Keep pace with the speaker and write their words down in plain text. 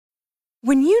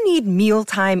When you need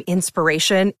mealtime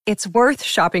inspiration, it's worth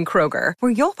shopping Kroger,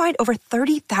 where you'll find over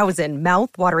 30,000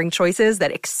 mouth-watering choices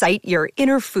that excite your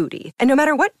inner foodie. And no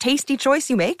matter what tasty choice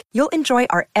you make, you'll enjoy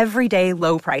our everyday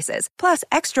low prices, plus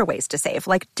extra ways to save,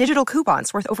 like digital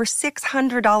coupons worth over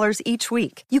 $600 each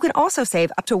week. You can also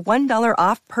save up to $1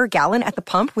 off per gallon at the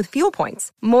pump with fuel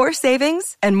points. More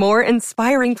savings and more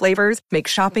inspiring flavors make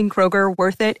shopping Kroger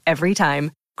worth it every time.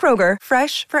 Kroger,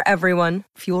 fresh for everyone.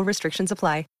 Fuel restrictions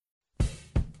apply.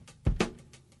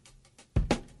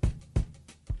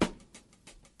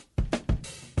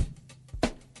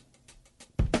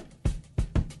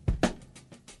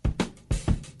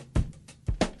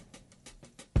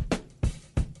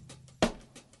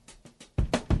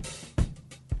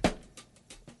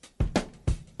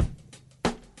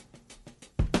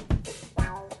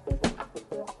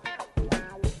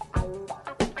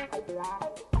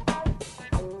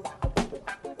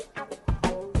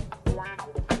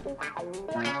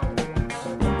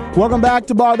 Welcome back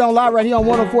to Ball Don't Lie right here on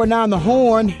 104.9 The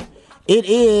Horn. It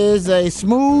is a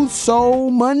Smooth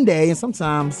Soul Monday, and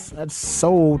sometimes that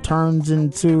soul turns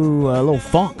into a little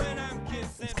funk.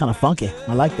 It's kind of funky.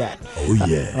 I like that. Oh,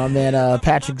 yeah. My man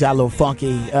Patrick's got a little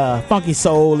funky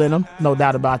soul in him. No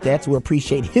doubt about that. So we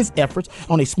appreciate his efforts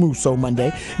on a Smooth Soul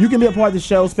Monday. You can be a part of the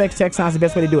show. Specs Text Sound's the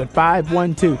best way to do it.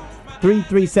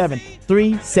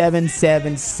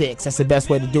 512-337-3776. That's the best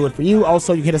way to do it for you.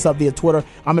 Also, you can hit us up via Twitter.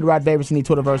 I'm at Rod Davis in the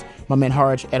Twitterverse. My man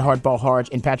Harge at Hardball Harge,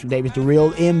 and Patrick Davis, the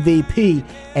real MVP,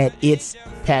 at It's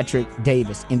Patrick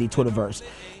Davis in the Twitterverse.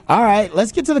 All right,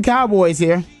 let's get to the Cowboys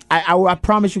here. I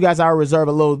promise you guys I'll reserve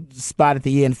a little spot at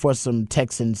the end for some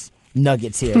Texans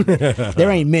nuggets here. There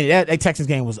ain't many. That Texans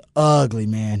game was ugly,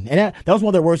 man. And that was one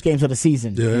of their worst games of the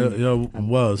season. Yeah, it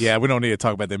was. Yeah, we don't need to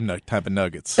talk about them type of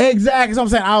nuggets. Exactly. So I'm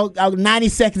saying I'll 90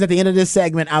 seconds at the end of this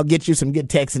segment, I'll get you some good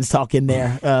Texans talk in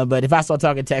there. But if I start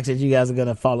talking Texans, you guys are going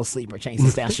to fall asleep or change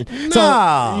the station. So,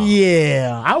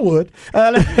 yeah, I would.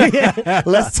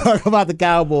 Let's talk about the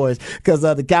Cowboys, because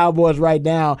the Cowboys right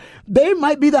now, they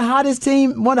might be the hottest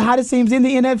team, one of the hottest teams in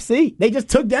the NFC. They just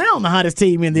took down the hottest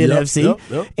team in the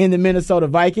NFC, in the Minnesota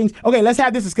Vikings. Okay, let's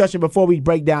have this discussion before we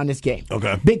break down this game.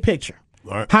 Okay. Big picture.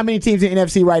 All right. How many teams in the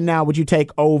NFC right now would you take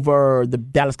over the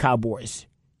Dallas Cowboys?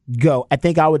 Go. I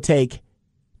think I would take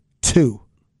 2.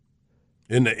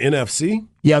 In the NFC?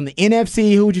 Yeah, in the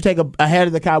NFC, who would you take ahead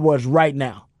of the Cowboys right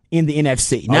now in the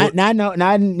NFC? Not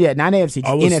NFC.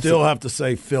 I would NFC. still have to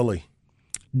say Philly.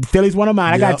 Philly's one of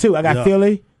mine. I got 2. I got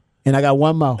Philly, and I got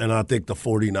one more. And I think the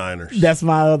 49ers. That's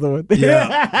my other one.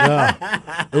 Yeah.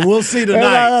 And we'll see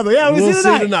tonight. We'll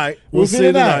see tonight. We'll see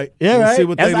tonight. Yeah, right. We'll see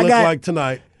what they look like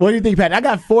tonight. What do you think, Pat? I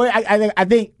got 4. I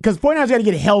think because 49ers got to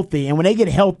get healthy, and when they get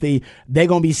healthy, they're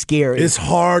going to be scary. It's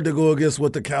hard to go against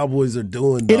what the Cowboys are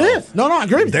doing, though. It is. No, I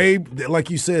agree with you. They, like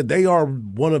you said, they are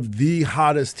one of the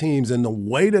hottest teams, and the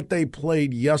way that they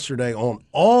played yesterday on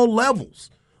all levels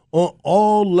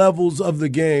of the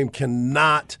game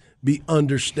cannot be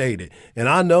understated. And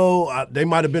I know they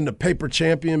might have been the paper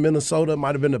champion, Minnesota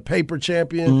might have been the paper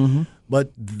champion,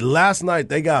 but last night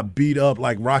they got beat up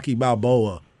like Rocky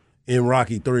Balboa in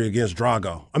Rocky 3 against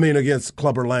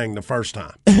Clubber Lang the first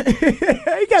time. He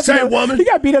got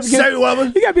beat up against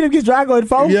Drago in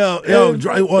 4.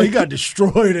 Well, he got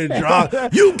destroyed in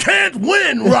Drago. You can't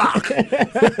win, Rock.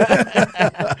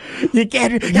 You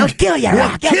can't. He'll kill you,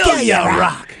 Rock. He'll kill you,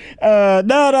 Rock.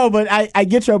 No, but I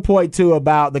get your point too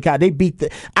about the Cowboys. They beat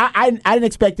I didn't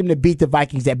expect them to beat the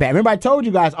Vikings that bad. Remember, I told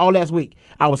you guys all last week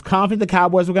I was confident the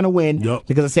Cowboys were going to win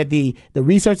because I said the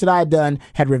research that I had done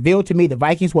had revealed to me the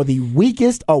Vikings were the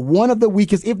weakest, or one of the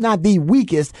weakest, if not the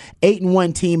weakest,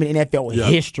 8-1 team in NFL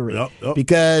history.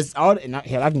 Because I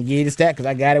can give you the stat because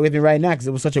I got it with me right now because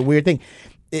it was such a weird thing.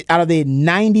 Out of the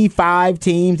 95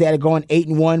 teams that had gone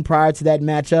 8-1 prior to that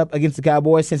matchup against the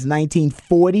Cowboys since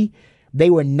 1940. They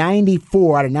were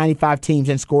 94 out of 95 teams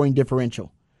in scoring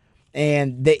differential.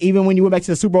 And even when you went back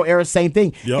to the Super Bowl era, same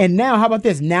thing. And now, how about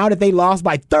this? Now that they lost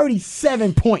by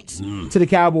 37 points to the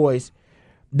Cowboys,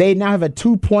 they now have a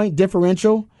 2-point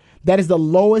differential. That is the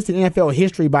lowest in NFL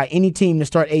history by any team to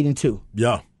start 8-2.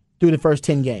 Yeah. Through the first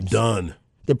 10 games. Done.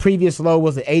 The previous low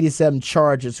was the 87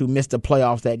 Chargers, who missed the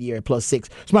playoffs that year, +6.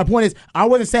 So my point is, I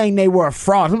wasn't saying they were a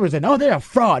fraud. Some people said, no, they're a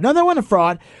fraud. No, they weren't a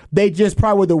fraud. They just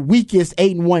probably were the weakest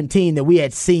 8-1 team that we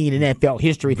had seen in NFL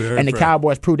history. The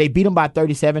Cowboys proved. They beat them by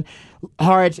 37.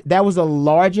 Harge, that was the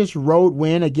largest road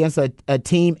win against a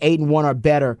team 8-1 or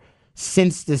better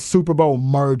since the Super Bowl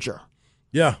merger.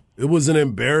 Yeah, it was an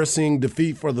embarrassing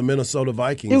defeat for the Minnesota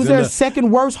Vikings. It was their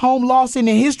second worst home loss in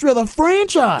the history of the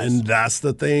franchise. And that's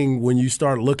the thing, when you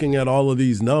start looking at all of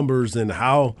these numbers and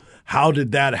how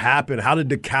did that happen? How did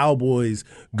the Cowboys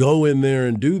go in there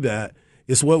and do that?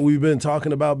 It's what we've been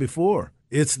talking about before.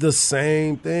 It's the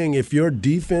same thing. If your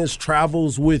defense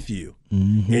travels with you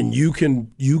and you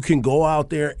can go out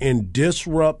there and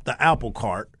disrupt the apple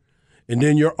cart, and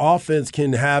then your offense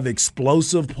can have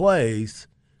explosive plays,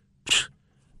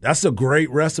 that's a great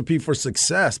recipe for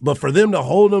success. But for them to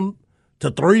hold them to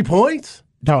 3 points?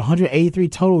 183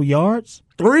 total yards?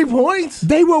 3 points?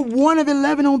 They were 1 of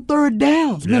 11 on third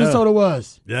downs, Minnesota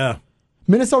was. Yeah.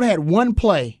 Minnesota had one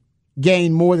play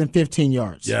gain more than 15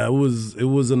 yards. Yeah, it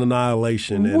was an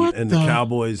annihilation. And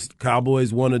the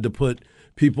Cowboys wanted to put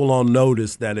people on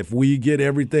notice that if we get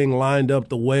everything lined up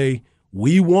the way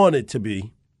we want it to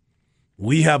be,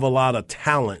 we have a lot of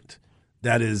talent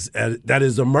that is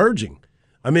emerging.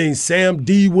 I mean, Sam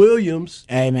D. Williams.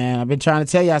 Hey, man, I've been trying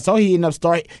to tell you. I saw he ended up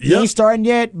starting. He ain't starting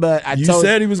yet, but you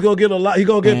said he was going to get a lot. He's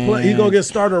going to get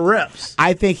starter reps.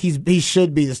 I think he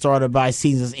should be the starter by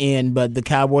season's end, but the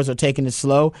Cowboys are taking it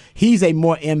slow. He's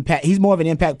more of an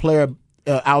impact player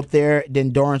out there than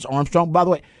Dorrance Armstrong. By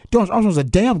the way, Dorrance Armstrong's a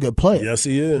damn good player. Yes,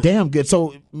 he is. Damn good.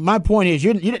 So my point is,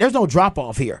 there's no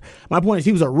drop-off here. My point is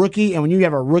he was a rookie, and when you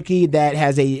have a rookie that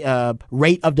has a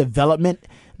rate of development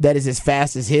that is as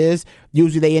fast as his,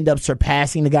 usually they end up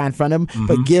surpassing the guy in front of him. Mm-hmm.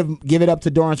 But give it up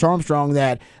to Dorrance Armstrong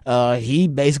that he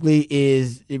basically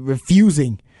is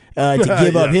refusing to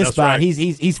give up his spot. Right.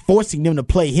 He's forcing them to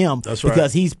play him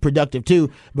because he's productive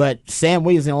too. But Sam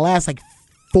Williams in the last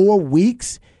 4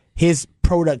 weeks, his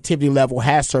productivity level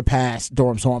has surpassed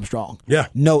Dorrance Armstrong. Yeah.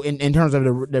 No, in terms of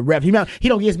the reps. He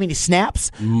don't get as many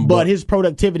snaps, but his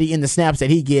productivity in the snaps that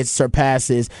he gets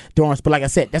surpasses Dorrance. But like I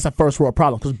said, that's a first world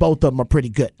problem because both of them are pretty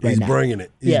good right now. He's bringing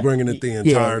it. He's bringing it the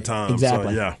entire time.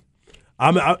 Exactly. So,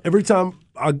 yeah. Every time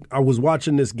I was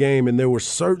watching this game and there were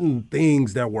certain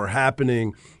things that were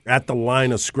happening at the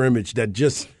line of scrimmage that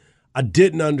just I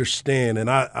didn't understand. And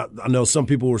I know some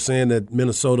people were saying that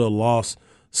Minnesota lost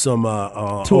some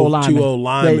two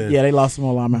linemen. They lost some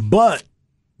linemen. But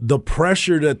the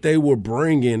pressure that they were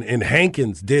bringing, and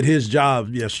Hankins did his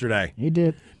job yesterday. He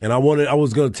did. And I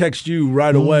was going to text you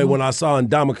right away when I saw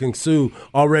Ndamukong Suh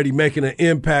already making an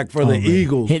impact for the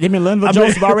Eagles. Him and Linval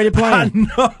Joseph already playing.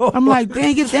 I know. I'm like,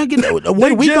 dang, get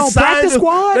one week on practice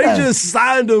squad. They just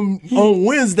signed him on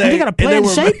Wednesday. And they got to play in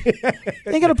shape.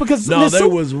 They got to because they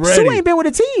was ready. Suh ain't been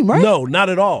with the team, right? No, not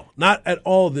at all. Not at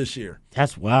all this year.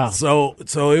 That's wild. So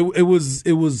it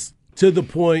was to the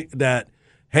point that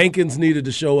Hankins needed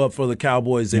to show up for the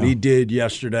Cowboys, and he did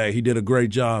yesterday. He did a great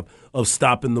job of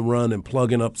stopping the run and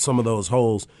plugging up some of those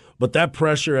holes. But that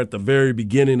pressure at the very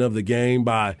beginning of the game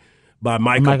by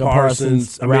Micah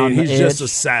Parsons, I mean, he's just a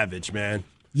savage, man.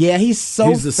 Yeah, he's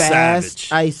fast. Savage.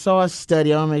 I saw a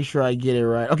study. I'll make sure I get it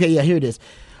right. Okay, yeah, here it is.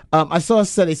 I saw a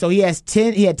study. So he had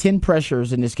 10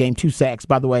 pressures in this game, 2 sacks,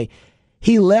 by the way.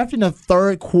 He left in the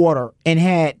third quarter and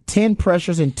had 10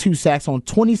 pressures and 2 sacks on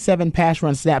 27 pass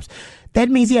run snaps. That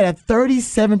means he had a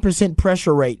 37%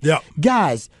 pressure rate. Yeah.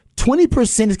 Guys,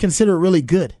 20% is considered really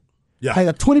good. Yeah. Like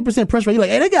a 20% pressure rate. You're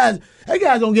like, hey, that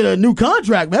guy's going to get a new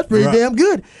contract. That's pretty damn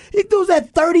good. He throws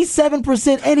that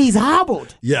 37% and he's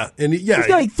hobbled. Yeah. And he's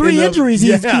got 3 injuries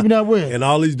he's keeping up with. And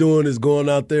all he's doing is going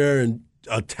out there and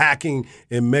attacking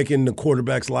and making the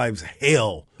quarterback's lives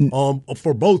hell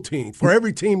for both teams, for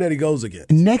every team that he goes against.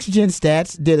 Next Gen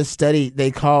Stats did a study.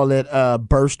 They call it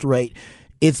burst rate.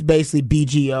 It's basically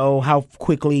BGO, how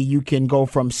quickly you can go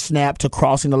from snap to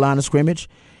crossing the line of scrimmage.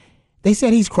 They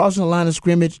said he's crossing the line of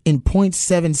scrimmage in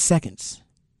 0.7 seconds.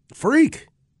 Freak.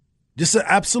 Just an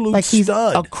absolute he's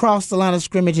stud. Across the line of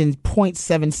scrimmage in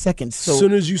 0.7 seconds. So as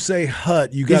soon as you say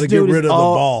hut, you got to get rid of the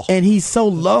ball. And he's so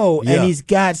low, and he's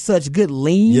got such good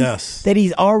lean that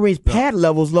he's always pad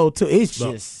levels low, too. He's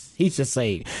just he's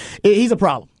a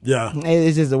problem. Yeah.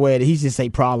 It's just the way he's just a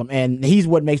problem. And he's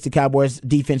what makes the Cowboys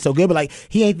defense so good. But,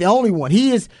 he ain't the only one.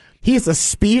 He is a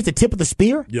spear, the tip of the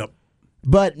spear. Yep.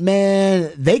 But,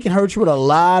 man, they can hurt you in a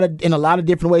lot of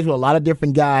different ways with a lot of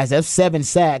different guys. That's 7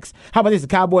 sacks. How about this? The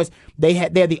Cowboys, they're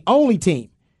the only team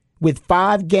with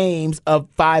 5 games of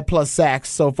 5+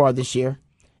 sacks so far this year.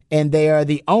 And they are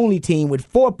the only team with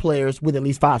 4 players with at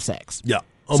least 5 sacks. Yeah.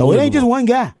 So it ain't just one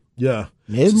guy. Yeah.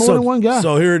 It's more than one guy.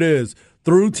 So here it is.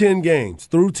 Through 10 games,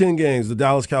 the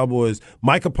Dallas Cowboys,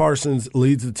 Micah Parsons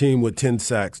leads the team with 10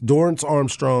 sacks. Dorrance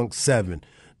Armstrong, 7.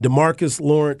 DeMarcus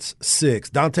Lawrence, 6.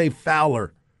 Dante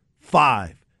Fowler,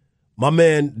 5. My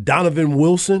man Donovan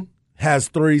Wilson has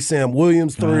 3. Sam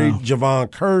Williams, 3. Jayron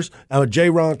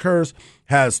Kearse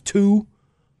has 2.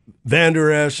 Van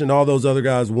Der Esch and all those other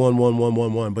guys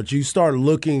 1-1-1-1-1. But you start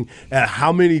looking at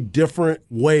how many different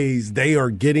ways they are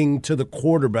getting to the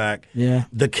quarterback,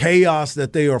 the chaos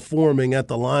that they are forming at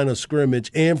the line of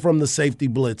scrimmage and from the safety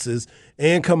blitzes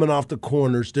and coming off the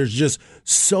corners. There's just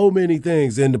so many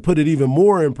things. And to put it even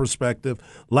more in perspective,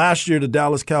 last year the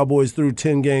Dallas Cowboys through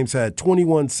 10 games had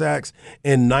 21 sacks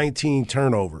and 19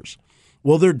 turnovers.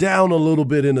 Well, they're down a little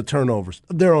bit in the turnovers.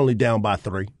 They're only down by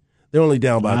 3. They're only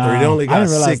down by 3. They only got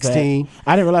 16.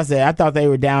 I didn't realize that. I thought they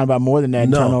were down by more than that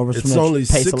in turnovers from the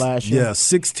pace of last year. Yeah,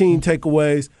 16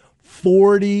 takeaways,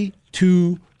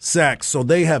 42 sacks. So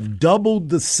they have doubled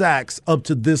the sacks up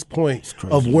to this point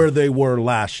of where they were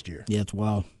last year. Yeah, it's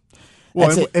wild.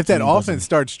 Well, if that offense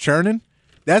starts churning,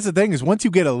 that's the thing is once you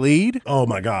get a lead, oh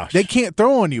my gosh, they can't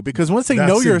throw on you because once they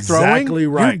know you're throwing,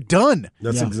 you're done.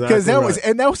 That's exactly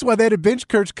right. That was why they had to bench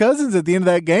Kirk Cousins at the end of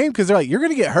that game because they're like, you're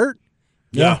going to get hurt.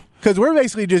 Yeah. Because we're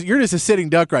basically you're just a sitting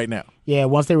duck right now. Yeah,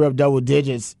 once they were up double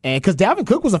digits. And because Dalvin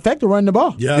Cook was effective running the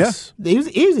ball. Yes. Yeah.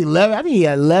 He was 11. I think he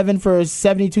had 11 for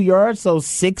 72 yards, so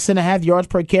 6.5 yards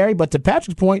per carry. But to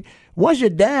Patrick's point, once you're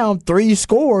down 3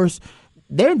 scores,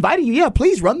 they're inviting you,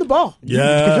 please run the ball.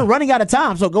 Yeah. Because you're running out of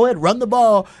time. So go ahead, run the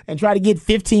ball and try to get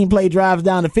 15-play drives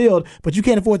down the field. But you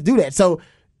can't afford to do that. So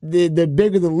the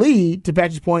bigger the lead, to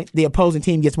Patrick's point, the opposing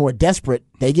team gets more desperate.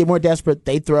 They get more desperate.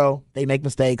 They throw. They make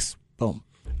mistakes. Boom.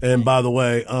 And by the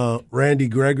way, Randy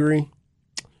Gregory,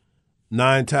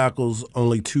 9 tackles,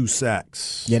 only 2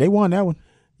 sacks. Yeah, they won that one.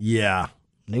 Yeah.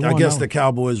 I guess the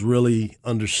Cowboys really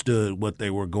understood what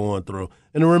they were going through.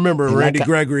 And remember, Randy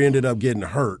Gregory ended up getting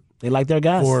hurt. They like their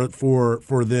guys.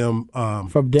 For them.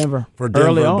 From Denver. For Denver,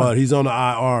 early on. But he's on the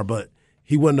IR, but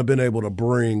he wouldn't have been able to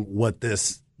bring what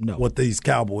these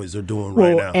Cowboys are doing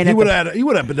right now. And he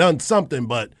would have done something,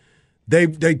 but They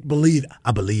believe.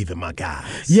 I believe in my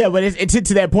guys. Yeah, but it's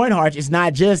to that point, Harch. It's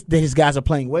not just that his guys are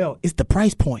playing well. It's the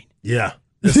price point. Yeah,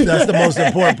 that's the most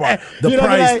important part. The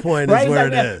price point is where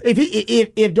it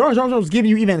is. If Dorrance Armstrong was giving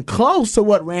you even close to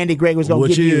what Randy Gregory was going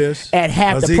to give you at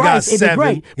half the price, it'd be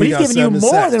great. But he's giving you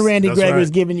more than Randy Gregory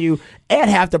was giving you at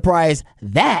half the price.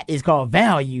 That is called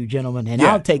value, gentlemen. And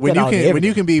I'll take that all day. When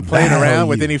you can be playing around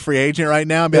with any free agent right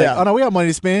now and be like, oh no, we have money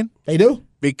to spend. They do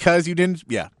because you didn't.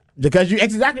 Yeah. Because you're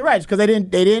exactly right. Because they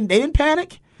didn't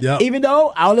panic. Yeah. Even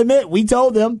though I'll admit we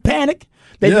told them panic.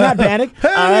 They did not panic.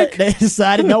 They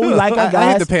decided no, we like our guys.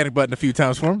 I hit the panic button a few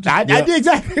times for them. I did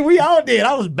exactly. We all did.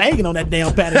 I was banging on that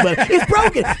damn panic button. It's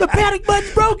broken. The panic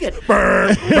button's broken.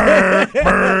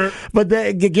 But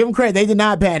give them credit. They did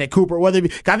not panic. Cooper. I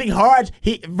think Harge.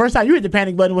 First time you hit the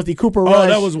panic button was the Cooper rush. Oh,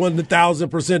 that was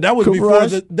 1,000%. That was Cooper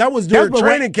before. That was during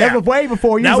training camp. That was way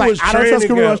before. You was like, I don't trust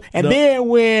Cooper rush. And then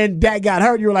when Dak got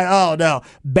hurt, you were like, oh no,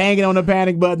 banging on the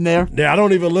panic button there. Yeah, I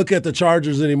don't even look at the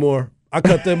Chargers anymore. I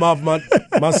cut them off. My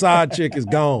side chick is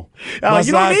gone. My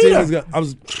you don't need her.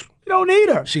 You don't need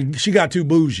her. She got too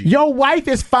bougie. Your wife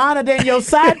is finer than your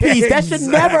side piece. That should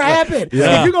never happen.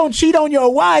 Yeah. If you're going to cheat on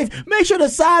your wife, make sure the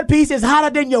side piece is hotter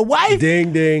than your wife.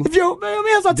 Ding, ding. If you,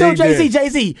 I tell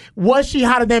Jay-Z, was she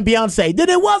hotter than Beyonce? Then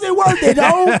it wasn't worth it,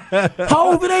 Hov.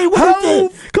 Hov, it ain't worth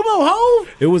it. Come on, Hov.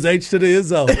 It was H to the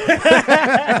Izzo.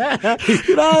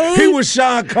 You know what I mean? He was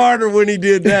Sean Carter when he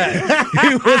did that.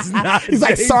 He was not. He's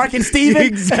like Sark and Steven.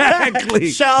 Exactly.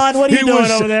 Sean, what are you doing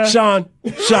over there? Sean.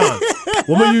 I'm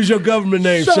going to use your government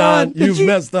name, Sean. You've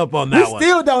messed up on that one. We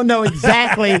still don't know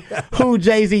exactly who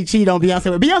Jay-Z cheated on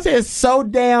Beyonce with. Beyonce is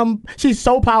she's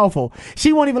so powerful.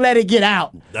 She won't even let it get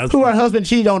out who her husband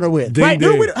cheated on her with. Ding, right?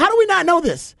 ding. How do we not know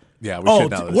this? Yeah, we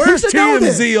should know this. Where's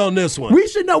TMZ on this one? We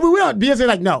should know. We don't. Beyonce's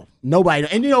like, no, nobody.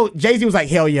 And Jay-Z was like,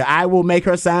 hell yeah, I will make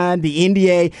her sign the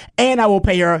NDA and I will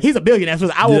pay her. He's a billionaire,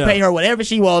 so I will pay her whatever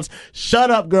she wants.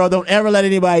 Shut up, girl. Don't ever let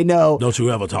anybody know. Don't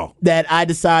you ever talk. That I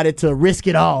decided to risk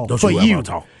it all for you. Don't you ever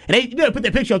talk. And they put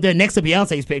that picture up there next to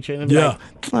Beyonce's picture. And like,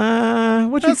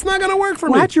 that's not going to work for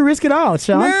me. Why'd you risk it all,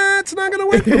 Sean? Nah, it's not going to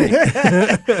work for me.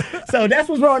 So that's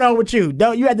what's going on with you.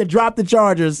 You had to drop the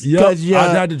Chargers because I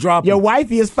had to drop your them.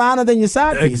 wifey is finer than your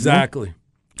side piece. Exactly. Man.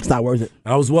 It's not worth it.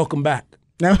 I was welcome back.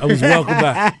 I was welcome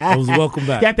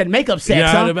back. You got that makeup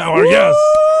sex, huh? Yes.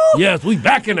 Yes, we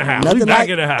back in the house.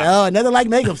 Nothing like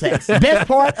makeup sex. Best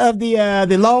part of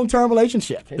the long-term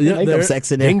relationship. Makeup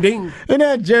sex in there. Ding, ding.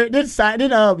 And did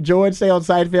George say on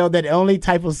Seinfeld that the only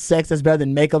type of sex that's better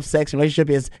than makeup sex in a relationship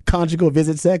is conjugal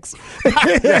visit sex?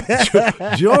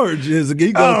 George is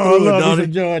he goes through it, don't he?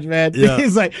 George, man. Yeah.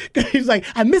 He's like,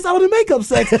 I miss out on the makeup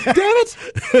sex. Damn it!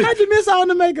 How'd you miss out on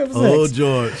the makeup sex? Oh,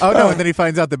 George. Oh no! And then he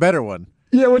finds out the better one.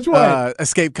 Yeah, which one?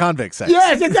 Escape convict sex.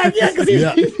 Yes, exactly.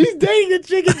 Yeah, because he's dating a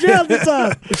chick in jail at the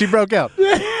time. She broke out.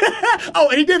 Oh,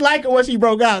 and he didn't like her when she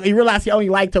broke out. He realized he only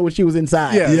liked her when she was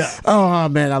inside. Yeah. Oh,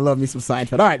 man, I love me some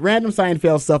Seinfeld. All right, random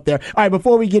Seinfeld stuff there. All right,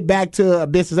 before we get back to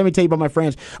business, let me tell you about my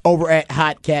friends over at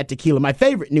Hot Cat Tequila. My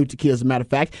favorite new tequila, as a matter of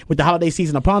fact. With the holiday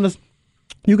season upon us,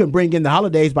 you can bring in the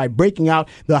holidays by breaking out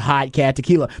the Hot Cat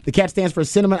Tequila. The cat stands for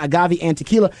cinnamon, agave, and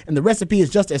tequila, and the recipe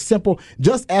is just as simple,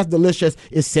 just as delicious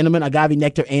as cinnamon, agave,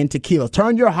 nectar, and tequila.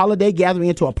 Turn your holiday gathering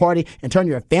into a party and turn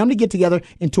your family get-together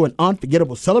into an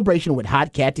unforgettable celebration with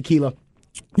Hot Cat Tequila.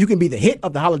 You can be the hit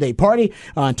of the holiday party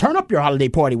and turn up your holiday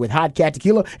party with Hot Cat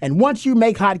Tequila. And once you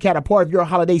make Hot Cat a part of your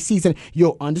holiday season,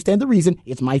 you'll understand the reason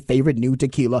it's my favorite new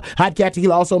tequila. Hot Cat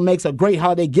Tequila also makes a great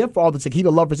holiday gift for all the tequila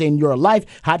lovers in your life.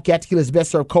 Hot Cat Tequila is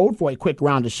best served cold for a quick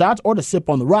round of shots or to sip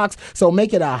on the rocks. So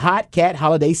make it a Hot Cat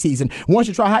holiday season. Once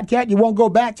you try Hot Cat, you won't go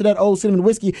back to that old cinnamon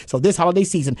whiskey. So this holiday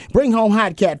season, bring home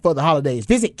Hot Cat for the holidays.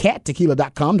 Visit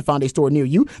cattequila.com to find a store near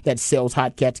you that sells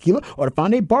Hot Cat Tequila or to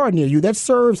find a bar near you that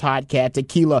serves Hot Cat Tequila.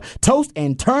 Toast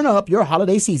and turn up your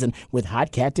holiday season with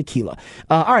Hot Cat Tequila.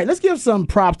 All right, let's give some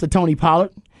props to Tony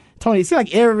Pollard. Tony, it seems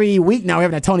like every week now we're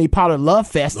having a Tony Pollard love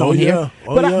fest on here.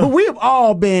 But we've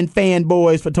all been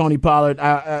fanboys for Tony Pollard.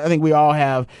 I think we all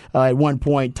have at one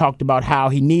point talked about how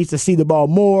he needs to see the ball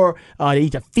more. They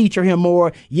need to feature him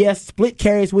more. Yes, split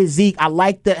carries with Zeke. I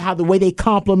like how the way they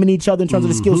complement each other in terms of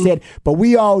the skill set. But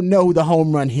we all know who the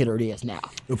home run hitter it is now.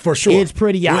 For sure. It's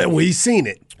pretty obvious. We've seen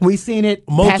it. We've seen it.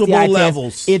 Multiple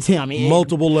levels. It's him.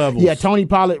 Multiple levels. Yeah, Tony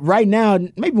Pollard, right now,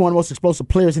 maybe one of the most explosive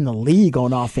players in the league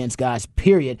on offense, guys,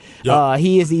 period. Yep.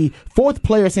 He is the fourth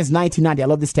player since 1990. I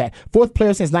love this stat. Fourth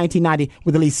player since 1990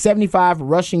 with at least 75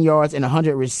 rushing yards and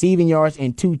 100 receiving yards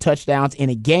and 2 touchdowns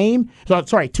in a game. 2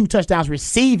 touchdowns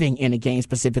receiving in a game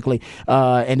specifically.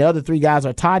 And the other 3 guys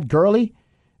are Todd Gurley,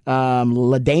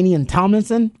 LaDainian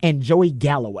Tomlinson, and Joey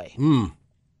Galloway.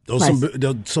 Those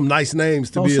some nice names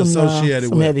to be associated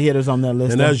some with. Heavy hitters on that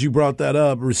list. And as you brought that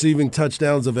up, receiving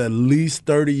touchdowns of at least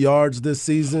 30 yards this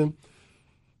season,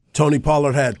 Tony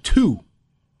Pollard had 2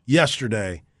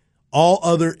 yesterday. All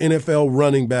other NFL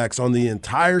running backs on the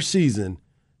entire season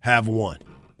have 1.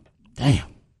 Damn.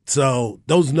 So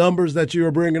those numbers that you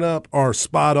were bringing up are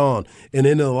spot on. And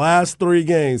in the last 3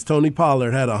 games, Tony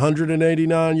Pollard had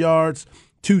 189 yards,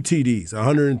 2 TDs,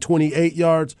 128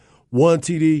 yards, 1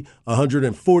 TD,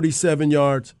 147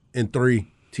 yards, and 3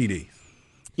 TDs.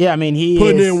 Yeah, I mean, he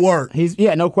putting in work.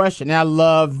 No question. And I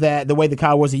love that the way the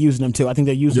Cowboys are using him too. I think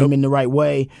they're using him in the right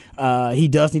way. He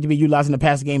does need to be utilized in the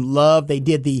passing game. They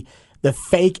did the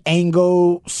fake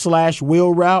angle /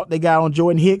 wheel route they got on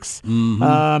Jordan Hicks.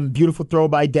 Beautiful throw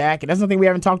by Dak. And that's something we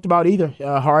haven't talked about either.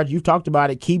 Hard, you've talked about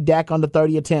it. Keep Dak under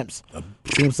 30 attempts.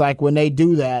 Seems like when they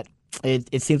do that,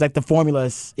 it seems like the formula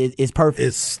is perfect.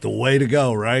 It's the way to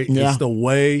go, right? Yeah. It's the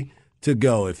way to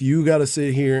go. If you got to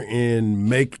sit here and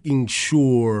making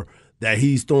sure that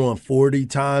he's throwing 40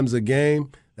 times a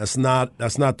game, that's not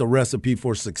the recipe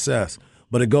for success.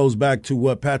 But it goes back to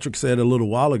what Patrick said a little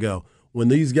while ago. When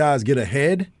these guys get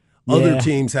ahead, other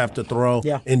teams have to throw,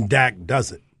 and Dak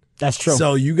doesn't. That's true.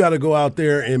 So you got to go out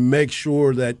there and make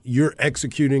sure that you're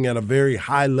executing at a very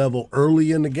high level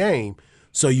early in the game,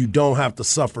 so you don't have to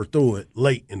suffer through it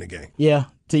late in the game. Yeah,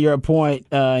 to your point,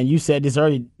 and you said this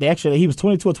early, he was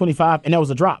 22 or 25, and that was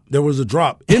a drop. There was a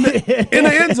drop in the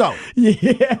end zone.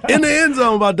 In the end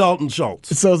zone by Dalton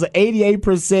Schultz. So it's an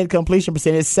 88% completion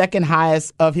percentage, second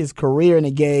highest of his career in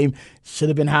the game. Should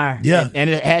have been higher. Yeah. And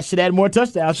it should have had more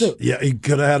touchdowns, too. Yeah, he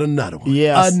could have had another one.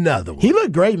 Yes. Another one. He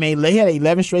looked great, man. They had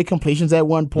 11 straight completions at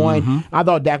one point. I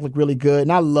thought Dak looked really good,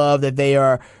 and I love that they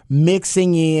are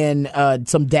mixing in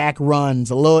some Dak runs.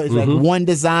 It's like one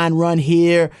design run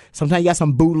here. Sometimes you got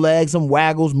some bootlegs, some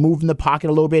waggles, moving the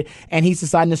pocket a little bit, and he's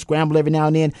deciding to scramble every now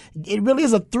and then. It really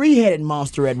is a 3-headed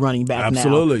monster at running back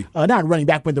Absolutely. now. Not running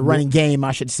back, but the running game,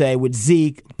 I should say, with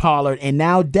Zeke, Pollard, and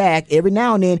now Dak. Every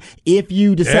now and then, if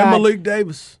you decide. And Malik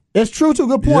Davis. It's true, too.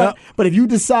 Good point. Yep. But if you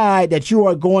decide that you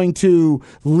are going to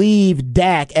leave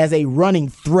Dak as a running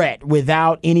threat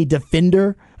without any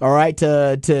defender, all right,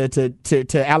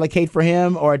 to allocate for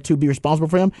him or to be responsible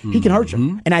for him, he can hurt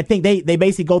you. And I think they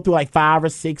basically go through like 5 or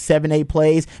 6, 7, 8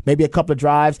 plays, maybe a couple of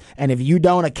drives, and if you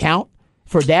don't account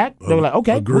for Dak, they're like,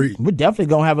 okay, we're definitely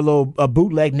going to have a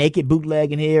bootleg, naked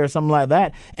bootleg in here or something like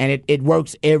that, and it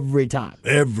works every time.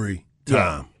 Every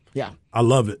time. Yeah. I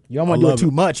love it. You don't want to do it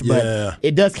too much, but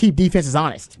it does keep defenses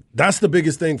honest. That's the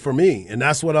biggest thing for me, and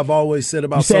that's what I've always said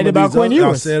about Quinn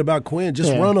Ewers. I said about Quinn.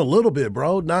 Just run a little bit,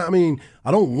 bro.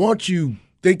 I don't want you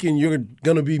thinking you're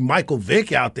going to be Michael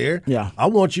Vick out there. Yeah. I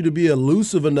want you to be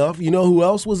elusive enough. You know who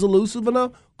else was elusive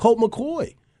enough? Colt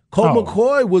McCoy. Colt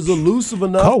McCoy was elusive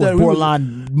enough Cole that was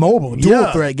borderline mobile,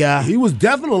 dual threat guy. He was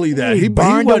definitely that. He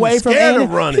burned wasn't away from scared Andy.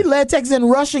 of running. He led Texas in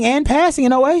rushing and passing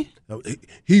in 08.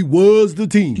 He was the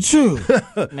team. True.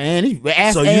 Man, he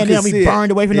asked So you A&M, can he see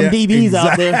burned it. away from them DBs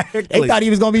out there. Exactly. They thought he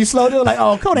was going to be slow. They were like,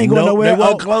 oh, Cole ain't going Nope, nowhere. They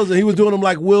wasn't closing. He was doing them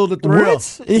like Will the Thrill.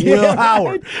 What? Will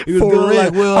Howard. He was For doing real.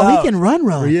 like Will Oh, Howard. he can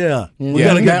run. Yeah. We Yeah,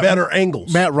 got to get Matt- better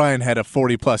angles. Matt Ryan had a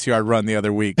 40-plus yard run the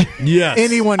other week. Yes.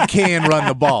 Anyone can run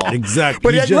the ball. Exactly.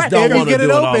 But You that's just right. don't If you want to get do it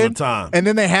it all the open, time. and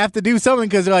then they have to do something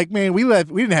because they're like, man, we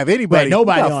didn't have anybody. Right,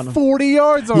 nobody We got on them. 40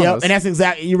 yards on Yep, us. and that's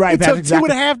exactly, you're right, It Patrick. took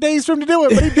 2.5 days for him to do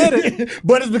it, but he did it.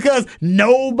 But it's because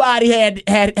nobody had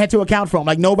to account for him.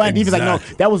 Like nobody, defense, like no,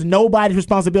 Exactly. that was nobody's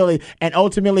responsibility. And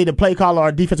ultimately, the play caller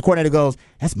or defensive coordinator goes,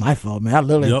 "That's my fault, man. I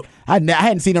literally, Yep. I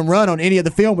hadn't seen him run on any of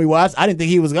the film we watched. I didn't think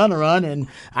he was gonna run, and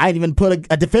I didn't even put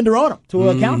a defender on him to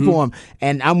account for him.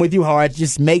 And I'm with you, Hard.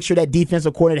 Just make sure that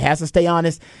defensive coordinator has to stay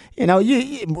honest. You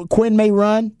know, Quinn may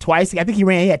run twice. I think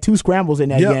he had 2 scrambles in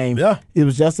that game. Yeah. It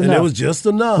was just And enough. it was just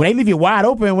enough. When they leave you wide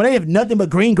open, when they have nothing but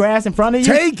green grass in front of you,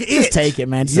 Take just it. take it,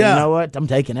 man. Just say, Yeah. you know what? I'm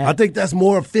taking that. I think that's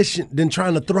more efficient than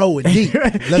trying to throw it deep.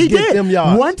 Let's he get did. them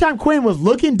yards. One time Quinn was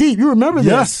looking deep. You remember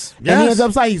this? Yes, And he yes. ends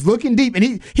up like he's looking deep, and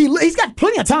he's got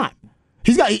plenty of time.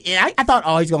 He's got. I thought,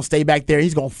 oh, he's gonna stay back there.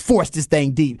 He's gonna force this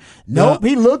thing deep. Nope. Yeah.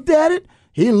 He looked at it.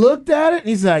 And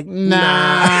he's like, nah,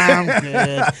 I'm good.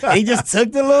 And he just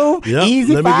took the little Yep.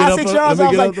 easy Let me get 5, up 6 up- yards. let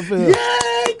I me was get like, up the field.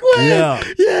 yay, Quinn. Yeah.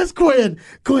 Yes, Quinn.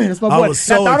 That's my boy. I was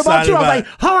so And I thought about excited you. I was about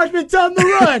like, Hart's been telling him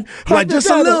to run. Like, just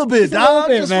a little bit, dog.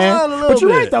 Just run a little But you're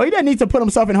bit. right, though. He doesn't need to put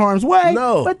himself in harm's way.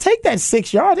 No. But take that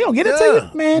 6 yards. They don't get it to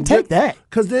you. Man, take that.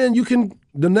 Because then you can,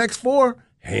 the next 4,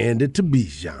 hand it to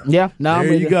Bijan. Yeah, no,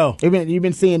 There you go. You've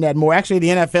been seeing that more. Actually, the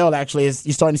NFL is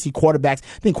you're starting to see quarterbacks.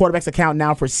 I think quarterbacks account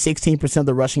now for 16% of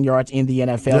the rushing yards in the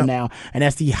NFL Yep. now, and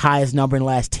that's the highest number in the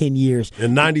last 10 years.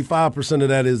 And 95% of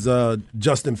that is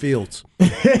Justin Fields.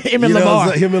 him and You know, Lamar.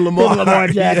 it's like him and Lamar.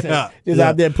 Jackson Yeah, is yeah.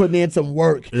 out there putting in some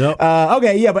work. Yep.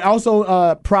 Okay, yeah, but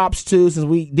also props too, since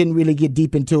we didn't really get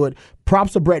deep into it.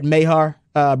 Props to Brett Maher.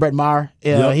 Brett Maher.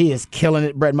 Yep. He is killing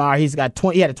it. Brett Maher. He had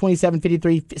a 27,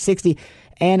 53, 60,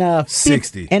 and a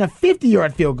 60. and a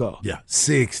 50-yard field goal. Yeah,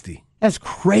 60. That's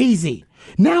crazy.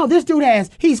 Now this dude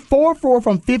he's 4-4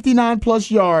 from 59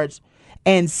 plus yards,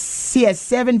 and he has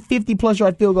 7 50-plus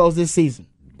yard field goals this season.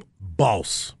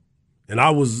 Boss. And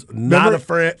I was not a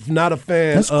fan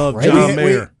That's of crazy. John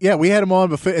Mayer. We had him on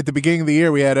before, at the beginning of the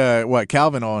year. We had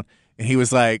Calvin on, and he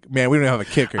was like, "Man, we don't have a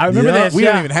kicker. I remember Yeah. this. We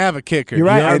yeah. don't even have a kicker." You're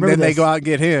right, I And remember then they this. go out and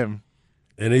get him.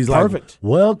 And he's Perfect.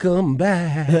 like, welcome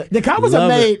back. The Cowboys have Love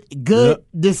made it. good Yep.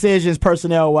 decisions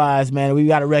personnel-wise, man. We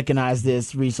got to recognize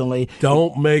this recently.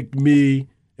 Don't make me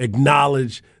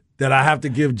acknowledge that I have to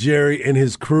give Jerry and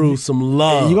his crew some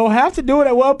love. You're going to have to do it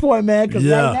at one point, man, because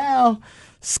Yeah. right now,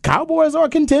 Cowboys are a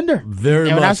contender. Very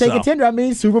and when I much say so. contender, I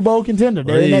mean Super Bowl contender.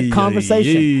 They're in that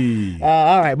conversation.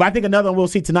 All right, but I think another one we'll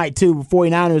see tonight, too.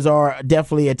 49ers are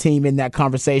definitely a team in that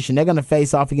conversation. They're going to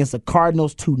face off against the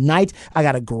Cardinals tonight. I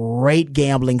got a great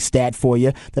gambling stat for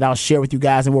you that I'll share with you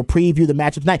guys, and we'll preview the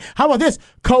matchup tonight. How about this?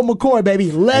 Colt McCoy,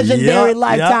 baby. Legendary Yep,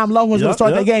 lifetime yep, Longhorns going to yep,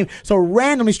 start yep. that game. So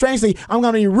randomly, strangely, I'm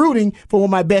going to be rooting for one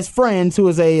of my best friends who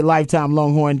is a lifetime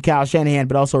Longhorn, Kyle Shanahan,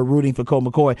 but also rooting for Colt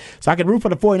McCoy. So I can root for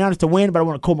the 49ers to win, but I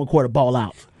want Colt McCoy to ball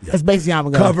out. That's basically how I'm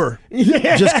going to Cover.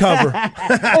 Yeah. Just cover.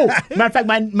 Oh, matter of fact,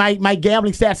 my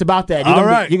gambling stats about that. You're All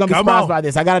gonna right, be, you're going to be come surprised on. by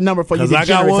this. I got a number for you 'Cause I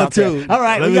got degenerates one out there. too. All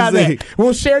right, Let we me got see. that.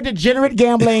 We'll share degenerate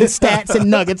gambling stats and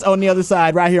nuggets on the other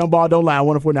side right here on Ball Don't Lie.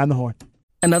 104.9 The Horn.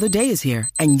 Another day is here,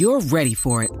 and you're ready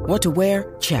for it. What to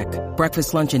wear? Check.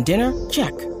 Breakfast, lunch, and dinner?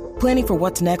 Check. Planning for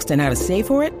what's next and how to save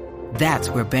for it? That's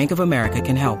where Bank of America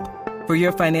can help. For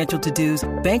your financial to-dos,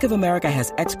 Bank of America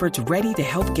has experts ready to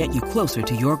help get you closer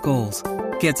to your goals.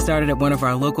 Get started at one of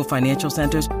our local financial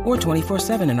centers or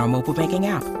 24/7 in our mobile banking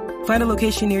app. Find a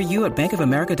location near you at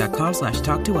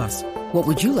bankofamerica.com/talktous. What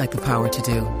would you like the power to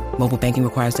do? Mobile banking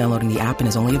requires downloading the app and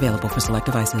is only available for select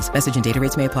devices. Message and data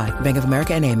rates may apply. Bank of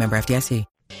America NA, member FDIC.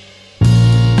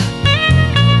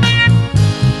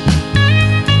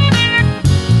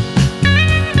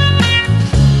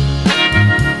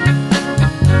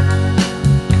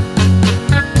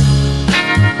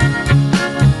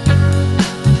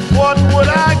 What would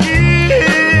I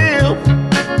give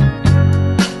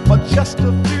for just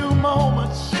a few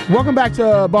moments? Welcome back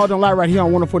to Ball Don't Lie right here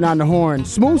on 104.9 The Horn.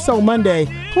 Smooth Soul Monday.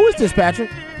 Who is this, Patrick?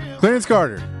 Clarence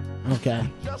Carter. Okay.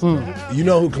 You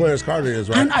know who Clarence Carter is,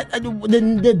 right?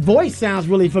 The voice sounds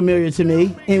really familiar to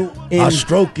me. I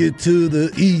stroke it to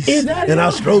the east, and I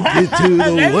stroke it to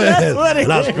the west,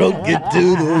 and I stroke it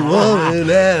to the woman,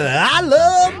 and I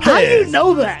love that. How do you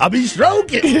know that? I be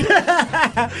stroking.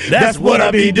 That's what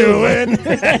I be doing.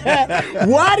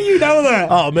 Why do you know that?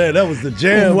 Oh, man, that was the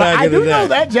jam back I in the do day. know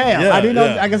that jam. Yeah, I do know,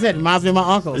 yeah. like I said, it reminds me of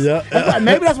my uncles. Yeah.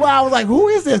 Maybe that's why I was like, who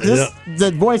is this?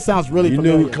 The voice sounds really You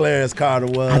familiar. knew who Clarence Carter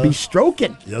was. I be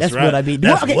stroking. That's what right. I be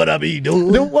doing. That's what I be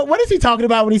doing. What is he talking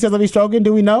about when he says I be stroking?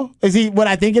 Do we know? Is he what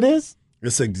I think it is?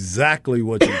 It's exactly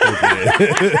what you think it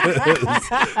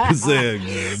is. It's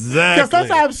exactly. Because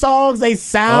sometimes songs, they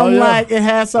sound like it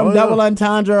has some double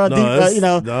entendre or deep,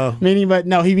 meaning, but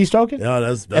no, he be stroking? No,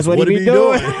 that's what he be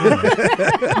doing.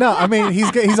 No, I mean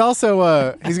he's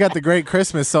also he's got the great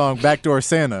Christmas song "Backdoor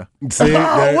Santa." See,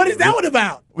 What is that one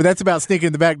about? Well, that's about sneaking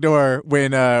in the back door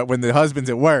when the husband's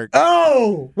at work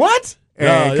Oh, what?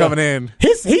 and coming in.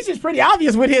 He's just pretty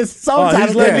obvious with his song He's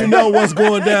titles. letting you know what's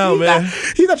going down, man.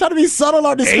 He's not trying to be subtle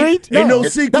or discreet. Ain't no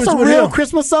secrets That's a with real him.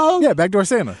 Christmas song? Yeah, "Backdoor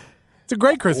Santa." It's a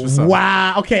great Christmas song.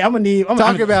 Wow. Okay, I'm going to need...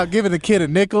 Talk about giving a kid a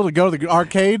nickel to go to the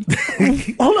arcade.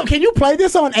 Hold on, can you play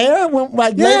this on air?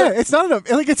 Yeah, it's not enough.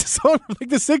 Like it's a song from like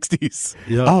the '60s.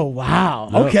 Yeah. Oh,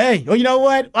 wow. Okay. Well, you know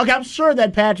what? Okay, I'm sure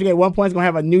that Patrick at one point is going to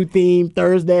have a new theme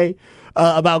Thursday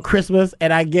about Christmas,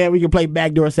 and I get we can play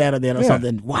Backdoor Santa then or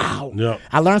something. Wow. Yeah.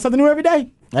 I learn something new every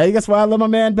day. I think that's why I love my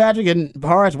man Patrick, and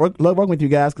Horace, love working with you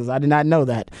guys because I did not know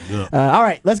that. Yeah. All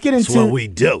right, let's get into... That's what we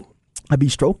do. I be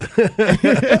stroking.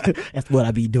 That's what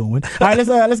I be doing. All right,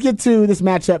 let's get to this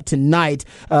matchup tonight.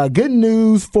 Good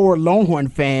news for Longhorn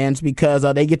fans because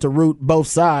they get to root both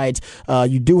sides.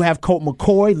 You do have Colt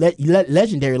McCoy,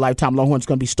 legendary lifetime Longhorn, is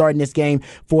going to be starting this game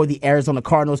for the Arizona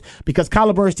Cardinals because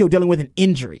Kyler Murray is still dealing with an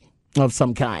injury of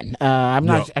some kind. I'm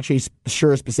not actually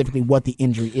sure specifically what the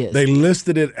injury is. They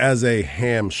listed it as a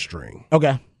hamstring.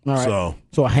 Okay. All right.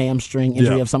 So a hamstring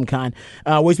injury Yeah. of some kind.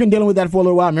 Well, he's been dealing with that for a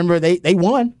little while. Remember, they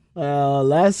won.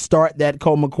 Last start that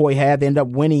Colt McCoy had, they ended up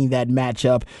winning that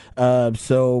matchup.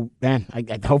 So, man,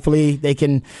 hopefully they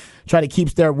can try to keep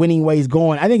their winning ways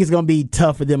going. I think it's going to be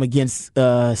tough for them against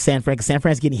San Fran because San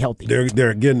Fran's getting healthy.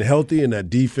 They're getting healthy, and that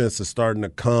defense is starting to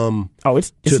come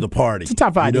to the party. It's a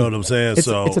top 5 You know defense. what I'm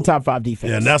saying? It's a top 5 defense.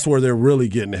 Yeah, and that's where they're really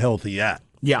getting healthy at.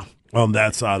 Yeah. On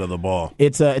that side of the ball.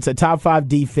 It's a top 5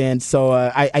 defense, so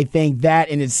I think that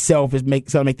in itself is going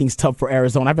to make things tough for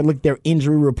Arizona. I haven't looked at their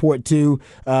injury report too,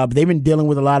 but they've been dealing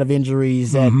with a lot of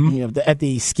injuries at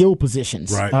the skill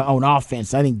positions on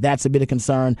offense. I think that's a bit of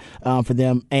concern for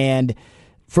them. And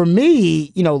for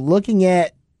me, looking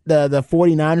at the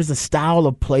 49ers, the style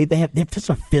of play they're such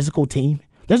a physical team.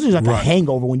 There's just like a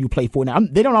hangover when you play 49.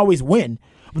 They don't always win,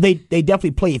 but they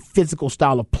definitely play a physical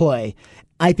style of play.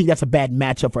 I think that's a bad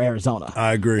matchup for Arizona.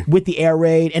 I agree. With the air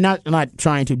raid, and I'm not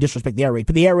trying to disrespect the air raid,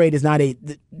 but the air raid is not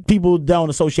people don't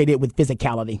associate it with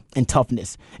physicality and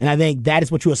toughness. And I think that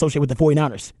is what you associate with the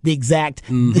 49ers. The exact,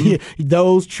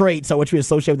 those traits are what you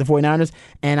associate with the 49ers.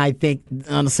 And I think,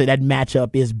 honestly, that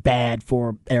matchup is bad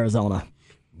for Arizona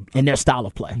and their style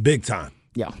of play. Big time.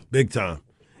 Yeah. Big time.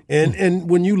 And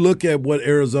when you look at what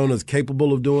Arizona is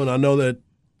capable of doing, I know that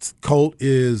Colt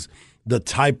is the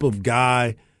type of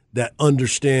guy that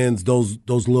understands those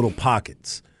little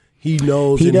pockets. He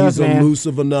knows he's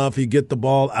elusive enough. He get the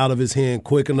ball out of his hand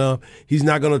quick enough. He's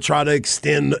not going to try to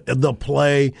extend the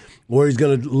play or he's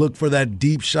going to look for that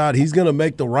deep shot. He's going to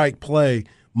make the right play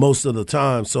most of the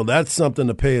time. So that's something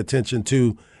to pay attention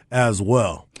to as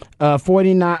well.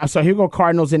 49. So here go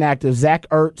Cardinals inactive. Zach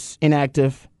Ertz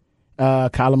inactive.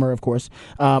 Kyler Murray, of course.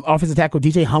 Offensive tackle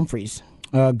DJ Humphries.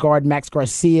 Guard Max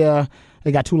Garcia.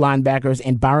 They got 2 linebackers,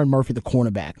 and Byron Murphy, the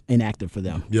cornerback, inactive for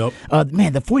them. Yep.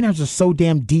 Man, the 49ers are so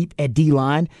damn deep at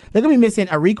D-line. They're going to be missing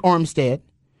Arik Armstead.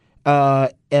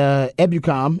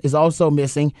 Ebukam is also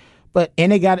missing.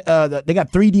 And they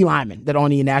got 3 D linemen that are on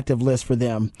the inactive list for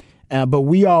them. But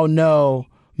we all know,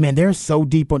 man, they're so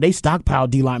deep. They stockpile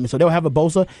D linemen. So they'll have a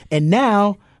Bosa. And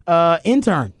now,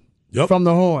 intern. Yep. From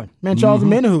the Horn. Man, Charles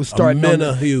Menahue's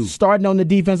starting on the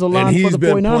defensive line for the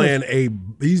 49ers.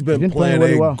 He's been playing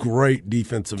really well. Great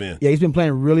defensive end. Yeah, he's been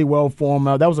playing really well for him.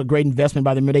 That was a great investment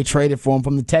by them. They traded for him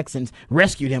from the Texans,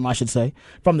 rescued him, I should say,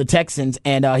 from the Texans,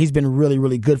 and he's been really,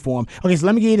 really good for him. Okay, so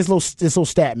let me give you this little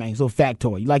stat, man, this little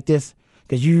factoid. You like this?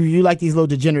 Because you like these little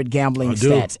degenerate gambling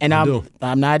stats. And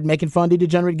I'm not making fun of the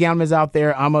degenerate gamblers out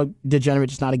there. I'm a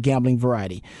degenerate, just not a gambling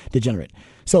variety degenerate.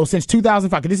 So since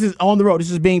 2005, because this is on the road,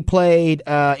 this is being played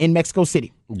in Mexico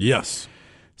City. Yes.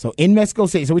 So in Mexico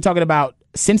City, so we're talking about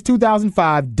since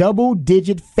 2005,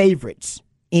 double-digit favorites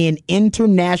in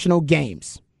international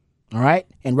games. All right?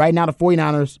 And right now the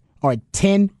 49ers are a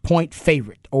 10-point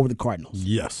favorite over the Cardinals.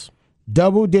 Yes.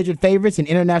 Double-digit favorites in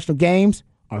international games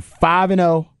are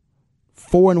 5-0,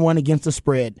 4-1 against the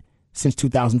spread since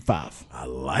 2005. I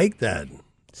like that.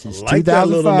 Since I like that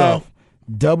little note.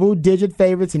 Double-digit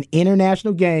favorites in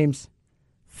international games,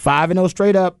 5-0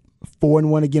 straight up,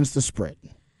 4-1 against the spread.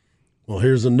 Well,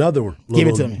 here's another little Give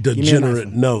it to me. degenerate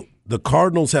note. The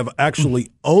Cardinals have actually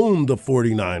owned the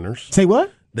 49ers. Say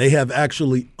what? They have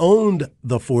actually owned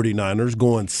the 49ers,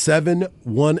 going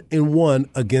 7-1-1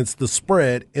 against the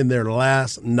spread in their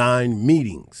last 9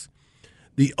 meetings.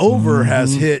 The over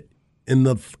has hit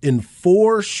in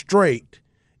 4 straight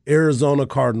Arizona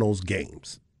Cardinals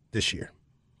games this year.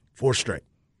 4 straight.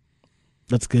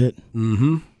 That's good.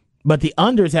 Mm-hmm. But the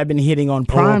unders have been hitting on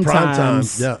prime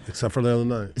times. Yeah, except for the other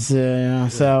night.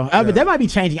 But that might be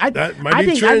changing. I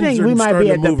think we might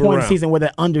be at the point of the season where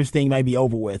the unders thing might be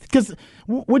over with. Because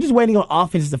we're just waiting on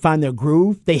offenses to find their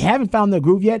groove. They haven't found their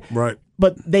groove yet. Right.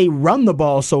 But they run the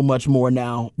ball so much more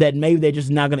now that maybe they're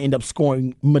just not going to end up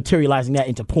materializing that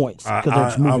into points because they're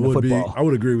just moving the football. I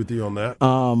would agree with you on that.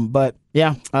 But,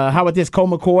 yeah, how about this? Colt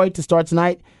McCoy to start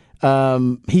tonight.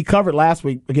 He covered last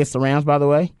week against the Rams, by the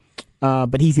way.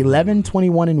 But he's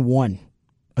 11-21-1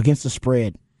 against the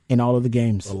spread in all of the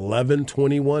games.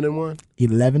 11-21-1?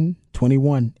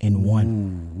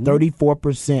 11-21-1.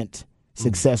 34%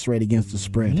 success rate against the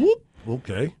spread.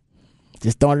 Okay.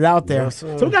 Just throwing it out there. Yes,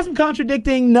 so we got some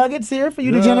contradicting nuggets here for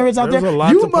you degenerates out there.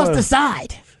 You must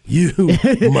decide. You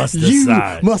must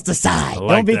decide. You must decide. Like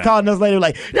Don't be that. calling us later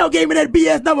like, no, gave me that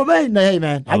BS number, man. No, hey,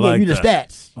 man, I gave you the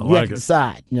stats. You have to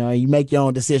decide. You make your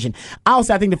own decision. I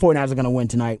think the 49ers are going to win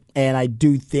tonight, and I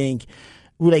do think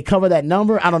will they cover that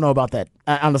number? I don't know about that.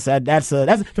 Honestly, that's the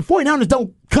 49ers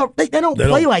don't cover. They don't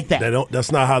play like that. They don't.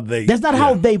 That's not how they. That's not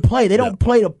how they play. They don't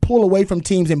play to pull away from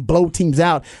teams and blow teams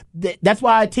out. That's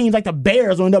why teams like the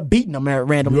Bears will end up beating them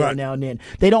randomly every now and then.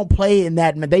 They don't play in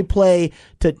that. They play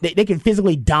to. They can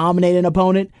physically dominate an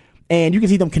opponent, and you can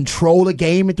see them control the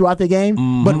game throughout the game.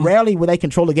 Mm-hmm. But rarely will they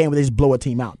control the game where they just blow a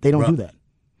team out. They don't do that.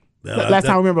 Last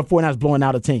time I remember 49ers blowing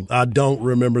out a team. I don't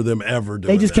remember them ever doing that.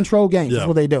 They just control games. That's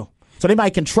what they do. So they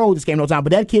might control this game no time, but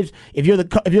that kid, if you're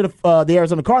the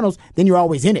Arizona Cardinals, then you're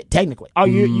always in it technically.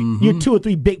 You're 2 or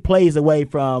 3 big plays away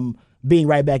from being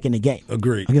right back in the game.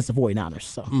 Agreed. Against the 49ers.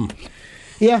 So,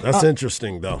 yeah, that's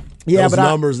interesting though. Yeah, those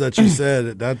numbers that you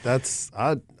said that's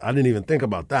I didn't even think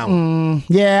about that one.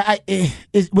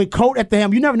 With Colt at the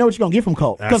helm, you never know what you're gonna get from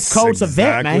Colt because Colt's a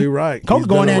vet, man. Exactly right. Colt's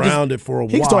going been there around it for a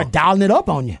while. He can start dialing it up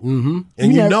on you. Mm-hmm.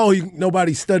 And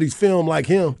nobody studies film like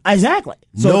him. Exactly.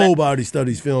 So nobody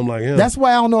studies film like him. That's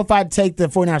why I don't know if I'd take the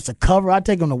 49ers to cover. I'd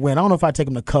take them to win. I don't know if I'd take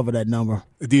them to cover that number.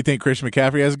 Do you think Christian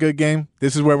McCaffrey has a good game?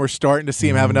 This is where we're starting to see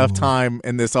him have enough time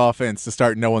in this offense to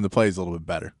start knowing the plays a little bit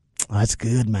better. Oh, that's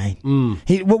good, man.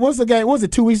 What was the game? What was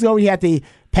it 2 weeks ago? He had the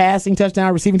passing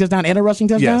touchdown, receiving touchdown, and a rushing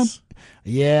touchdown. Yes.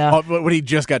 Yeah. When he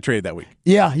just got traded that week.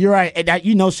 Yeah, you're right.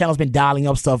 And Shannon's been dialing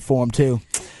up stuff for him too.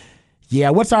 Yeah.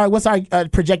 What's our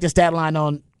projected stat line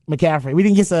on McCaffrey? We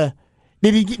didn't get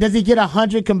Does he get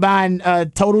 100 combined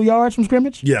total yards from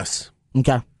scrimmage? Yes.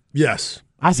 Okay. Yes.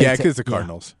 I say because the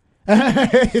Cardinals.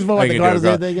 It's more like the Cardinals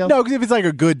than anything else. No, because if it's like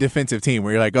a good defensive team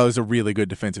where you're like, oh, it's a really good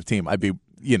defensive team, I'd be,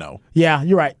 Yeah,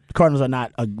 you're right. The Cardinals are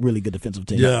not a really good defensive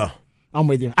team. Yeah. I'm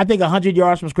with you. I think 100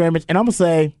 yards from scrimmage, and I'm going to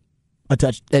say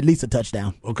at least a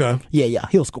touchdown. Okay. Yeah,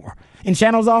 he'll score. In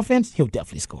Shannon's offense, he'll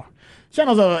definitely score.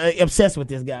 Shannon's obsessed with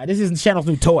this guy. This is Shannon's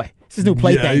new toy. It's his new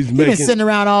plaything. He's been sitting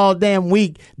around all damn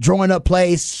week drawing up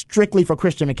plays strictly for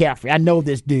Christian McCaffrey. I know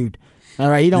this dude. All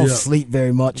right, he don't sleep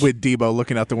very much. With Debo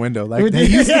looking out the window like, that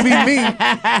used to be me.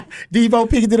 Debo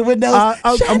peeking through the window.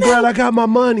 I'm glad I got my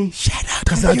money. Shut up.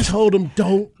 Because I told him,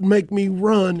 don't make me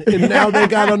run. And now they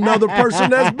got another person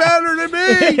that's better than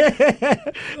me.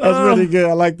 That's really good.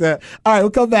 I like that. All right, we'll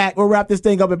come back. We'll wrap this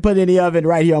thing up and put it in the oven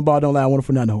right here on Ball Don't Lie.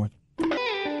 Wonderful Fernando Horn.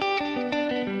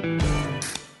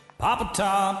 Papa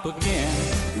Top again.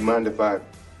 You mind if I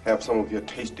have some of your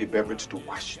tasty beverage to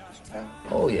wash this down?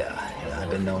 Oh, yeah. I've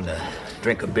been known to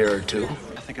drink a beer or two.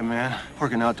 I think a man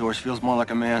working outdoors feels more like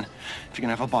a man if you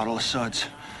can have a bottle of suds.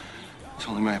 It's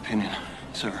only my opinion,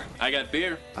 sir. I got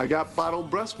beer. I got bottled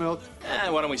breast milk.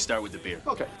 Why don't we start with the beer?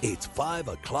 Okay. It's 5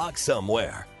 o'clock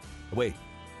somewhere. Wait,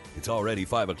 it's already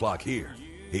 5 o'clock here.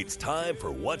 It's time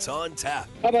for What's on Tap.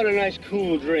 How about a nice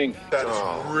cool drink? That is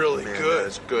really good.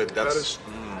 That's good. That is.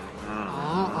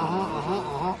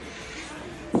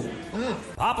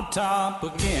 Papa Top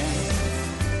again.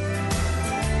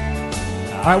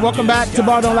 All right, welcome back to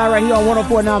Ball Don't Lie right here on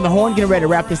 104.9 The Horn. Getting ready to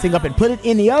wrap this thing up and put it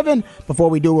in the oven. Before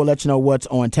we do, we'll let you know what's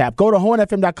on tap. Go to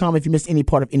hornfm.com. If you missed any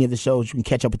part of any of the shows, you can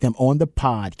catch up with them on the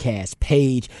podcast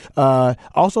page.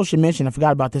 Also, should mention, I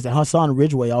forgot about this, that Hassan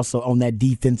Ridgeway also on that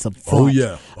defensive front. Oh,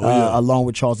 yeah. Along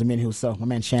with Charles Minhu. So, my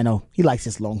man Shano, he likes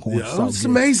his Longhorns. Yeah, so it's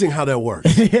good. amazing how that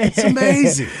works. It's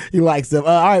amazing. He likes them.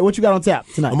 All right, what you got on tap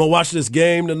tonight? I'm going to watch this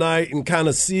game tonight and kind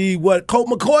of see what Colt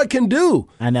McCoy can do.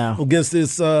 I know. Against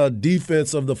this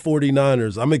defense of the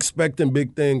 49ers. I'm expecting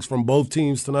big things from both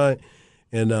teams tonight,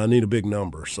 and I need a big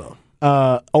number. So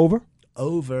over?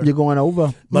 Over. You're going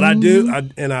over. But I do.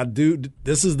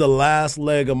 This is the last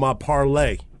leg of my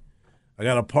parlay. I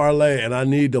got a parlay, and I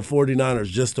need the 49ers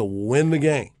just to win the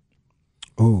game.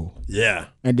 Ooh. Yeah.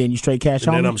 And then you straight cash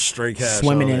on And it? then I'm straight cash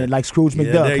Swimming on in it like Scrooge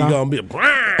McDuck, there you huh? go. I'm be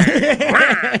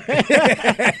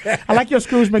I like your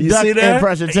Scrooge McDuck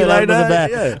impression, too. You like That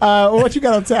wasn't that? bad. What you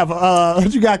got on tap?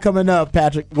 What you got coming up,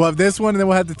 Patrick? We'll have this one, and then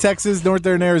we'll have the Texas,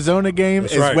 Northern Arizona game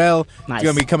That's as right. well. Nice. It's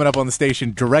going to be coming up on the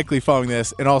station directly following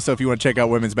this. And also, if you want to check out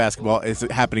women's basketball, it's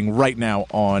happening right now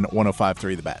on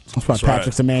 105.3 The Bat. That's why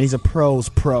Patrick's a man. He's a pro's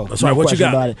pro. That's right. What you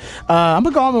question got? About it. I'm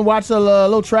going to go home and watch a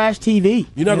little trash TV.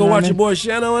 You're not going to watch your boy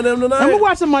Shannon and them tonight? I'm going to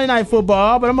watch some Monday Night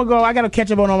Football, but I'm going to go. I got to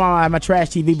catch up on my trash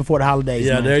TV before the holidays.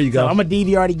 Yeah, man. there you go. So I'm going to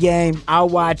DVR the game. I'll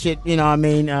watch it, you know what I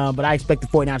mean? But I expect the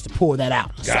 49ers to pull that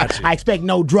out. Gotcha. So I expect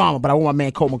no drama, but I want my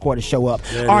man Colt McCoy to show up.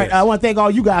 There All it right, is. I want to thank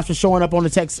all you guys for showing up on the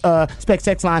Specs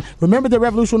text line. Remember, the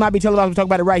revolution will not be televised. We talk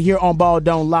about it right here on Ball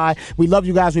Don't Lie. We love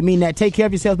you guys. We mean that. Take care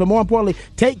of yourselves, but more importantly,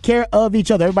 take care of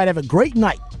each other. Everybody have a great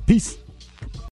night. Peace.